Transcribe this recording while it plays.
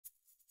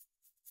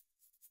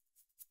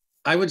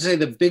I would say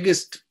the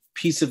biggest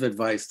piece of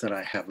advice that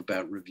I have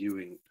about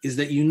reviewing is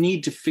that you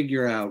need to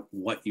figure out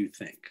what you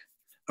think.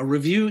 A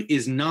review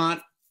is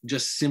not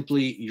just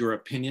simply your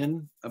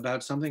opinion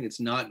about something. It's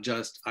not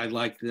just, I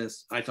like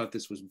this, I thought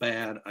this was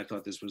bad, I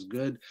thought this was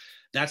good.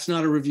 That's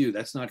not a review.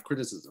 That's not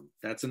criticism.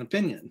 That's an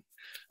opinion.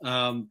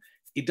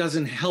 It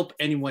doesn't help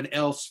anyone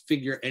else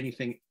figure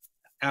anything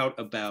out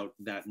about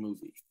that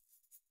movie.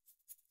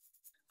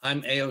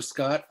 I'm A.O.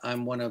 Scott.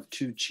 I'm one of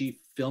two chief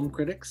film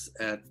critics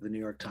at the New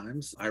York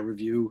Times. I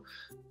review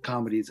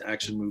comedies,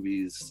 action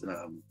movies,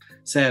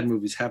 sad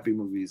movies, happy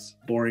movies,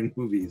 boring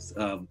movies,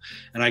 and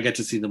I get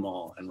to see them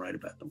all and write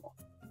about them all.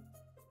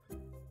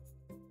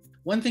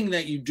 One thing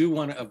that you do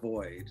want to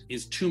avoid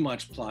is too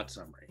much plot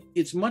summary.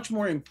 It's much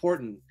more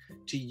important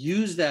to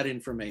use that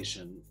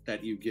information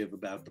that you give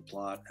about the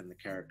plot and the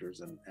characters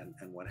and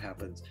what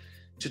happens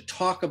to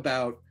talk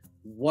about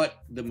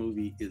what the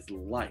movie is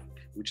like,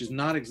 which is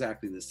not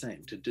exactly the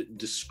same.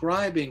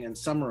 Describing and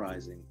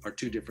summarizing are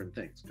two different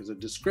things, because a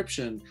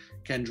description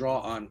can draw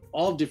on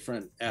all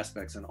different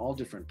aspects and all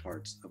different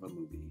parts of a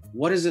movie.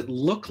 What does it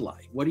look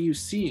like? What are you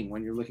seeing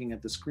when you're looking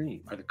at the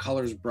screen? Are the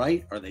colors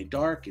bright? Are they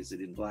dark? Is it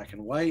in black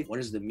and white? What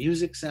does the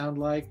music sound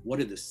like? What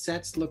do the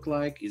sets look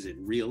like? Is it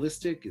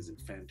realistic? Is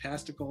it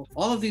fantastical?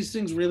 All of these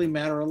things really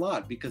matter a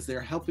lot because they're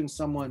helping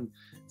someone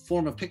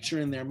form a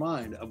picture in their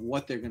mind of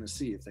what they're going to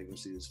see if they go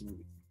see this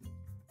movie.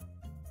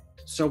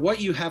 So what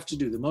you have to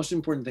do, the most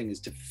important thing,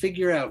 is to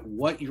figure out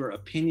what your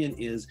opinion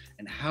is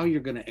and how you're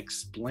going to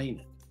explain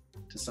it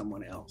to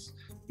someone else.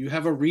 You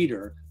have a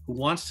reader who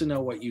wants to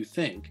know what you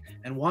think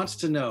and wants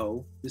to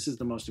know, this is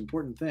the most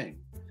important thing,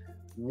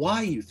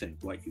 why you think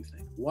what you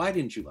think. Why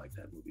didn't you like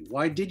that movie?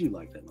 Why did you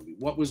like that movie?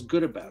 What was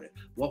good about it?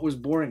 What was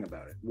boring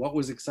about it? What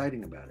was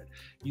exciting about it?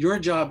 Your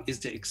job is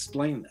to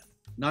explain that,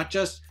 not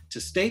just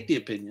to state the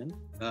opinion.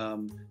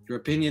 Your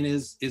opinion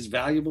is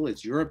valuable.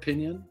 It's your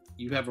opinion.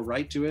 You have a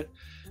right to it.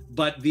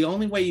 But the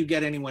only way you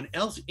get anyone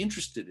else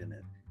interested in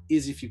it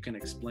is if you can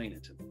explain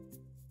it to them.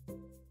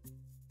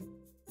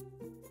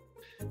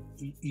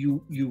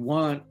 You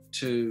want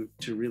to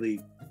really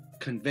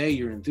convey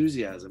your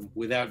enthusiasm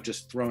without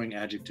just throwing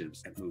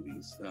adjectives at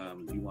movies.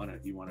 You want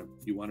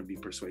to be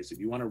persuasive.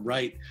 You want to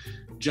write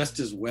just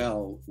as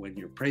well when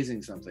you're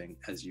praising something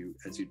as you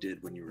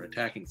did when you were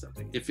attacking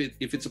something. If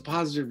it's a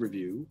positive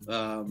review,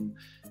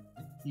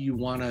 you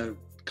want to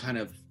kind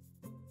of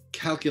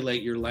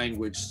calculate your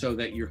language so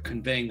that you're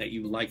conveying that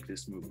you like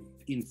this movie.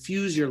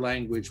 Infuse your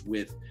language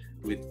with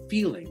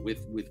feeling,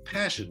 with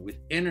passion, with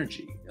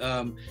energy.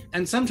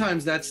 And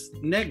sometimes that's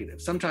negative.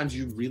 Sometimes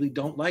you really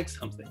don't like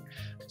something.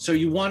 So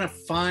you want to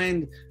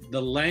find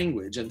the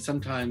language, and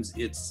sometimes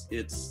it's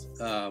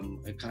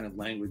a kind of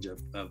language of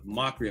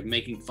mockery, of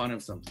making fun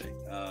of something,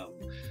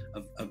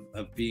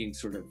 of being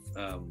sort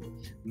of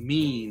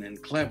mean and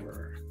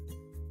clever.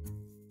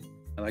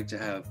 I like to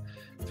have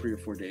 3 or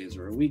 4 days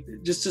or a week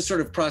just to sort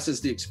of process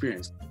the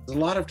experience. A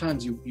lot of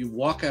times you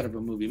walk out of a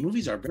movie.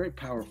 Movies are a very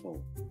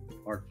powerful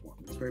art form.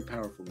 It's a very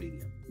powerful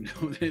medium.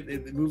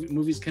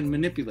 Movies can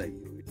manipulate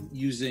you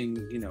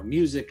using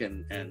music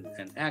and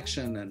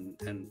action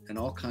and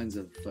all kinds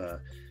of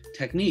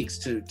techniques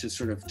to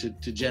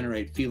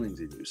generate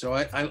feelings in you. So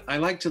I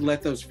like to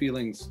let those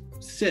feelings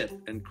sit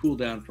and cool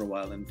down for a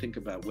while and think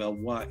about, well,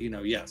 what,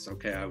 yes,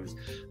 okay, I was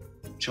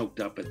choked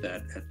up at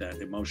that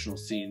emotional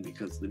scene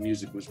because the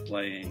music was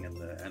playing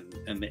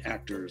and the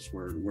actors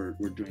were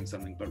doing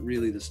something, but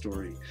really the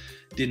story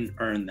didn't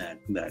earn that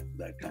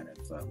kind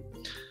of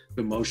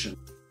emotion.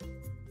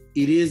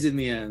 It is in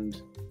the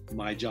end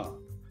my job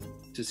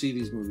to see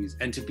these movies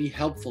and to be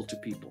helpful to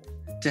people,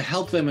 to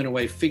help them in a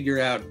way figure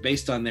out,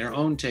 based on their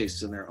own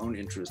tastes and their own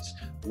interests,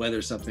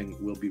 whether something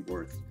will be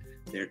worth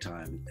their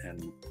time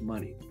and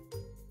money.